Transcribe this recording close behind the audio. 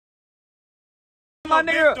my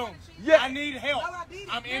nigga. Yeah. I need help.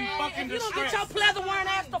 I'm in fucking distress. You don't get your pleather wearing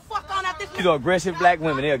ass the fuck on at this. These are aggressive black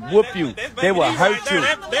women. They'll whoop you. They will hurt you.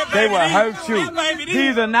 They will hurt you.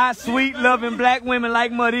 These are not sweet, loving black women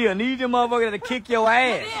like Maria. These them motherfuckers to kick your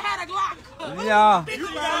ass. Yeah.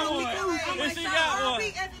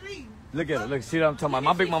 Look at her. Look, see what I'm talking about?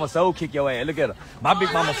 My big mama soul kick your ass. Look at her. My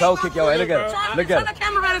big mama soul kick your ass. Look at her. Look at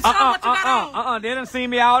her. They done seen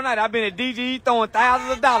me all night. I've been at DG throwing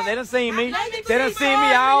thousands of dollars. They done seen me. They done seen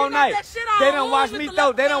me all night. They done watched me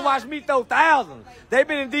throw. They done watched me throw thousands. They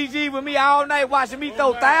been in DG with me all night watching me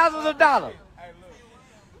throw thousands of dollars.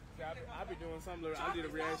 I be doing something. I did a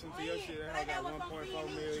reaction to your shit. I got 1.4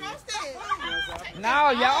 million. No,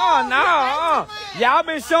 y'all, y'all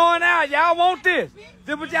been showing out. Y'all want this.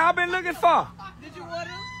 This what y'all been looking for. Did you order?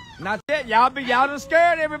 Not yet. Y'all done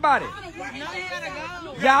scared everybody.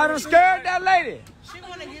 Y'all done scared that lady. She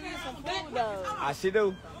wanna give you some food though. I she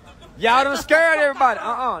do. Y'all done scared everybody.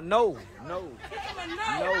 No.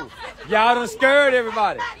 Y'all done scared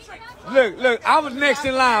everybody. Look, I was next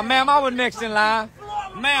in line, ma'am. I was next in line.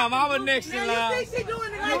 Ma'am, I was next in line.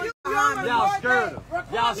 Y'all scared her.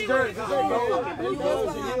 Y'all scared her.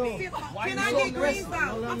 Can I get green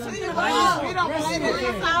sauce? We don't play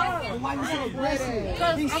green sauce. Why you so aggressive?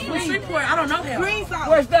 I'm from Shreveport. I don't know him. Green sauce.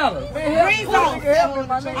 Where's Dallas? Green sauce.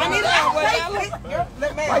 I need a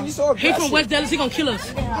Why you so aggressive? He from West Dallas. He gonna kill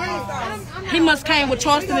us. He must came with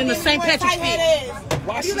Charleston in the St. Patrick's Day.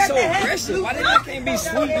 Why she so aggressive? Why they can't be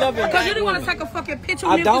sweet loving? Because you didn't want to take a fucking picture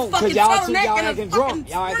I with don't, him. Because y'all acting drunk.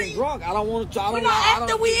 Y'all acting drunk. I don't want to. I don't.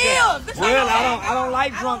 After we ill. Well, I don't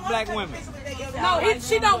like drunk black women. No,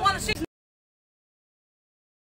 she don't want to.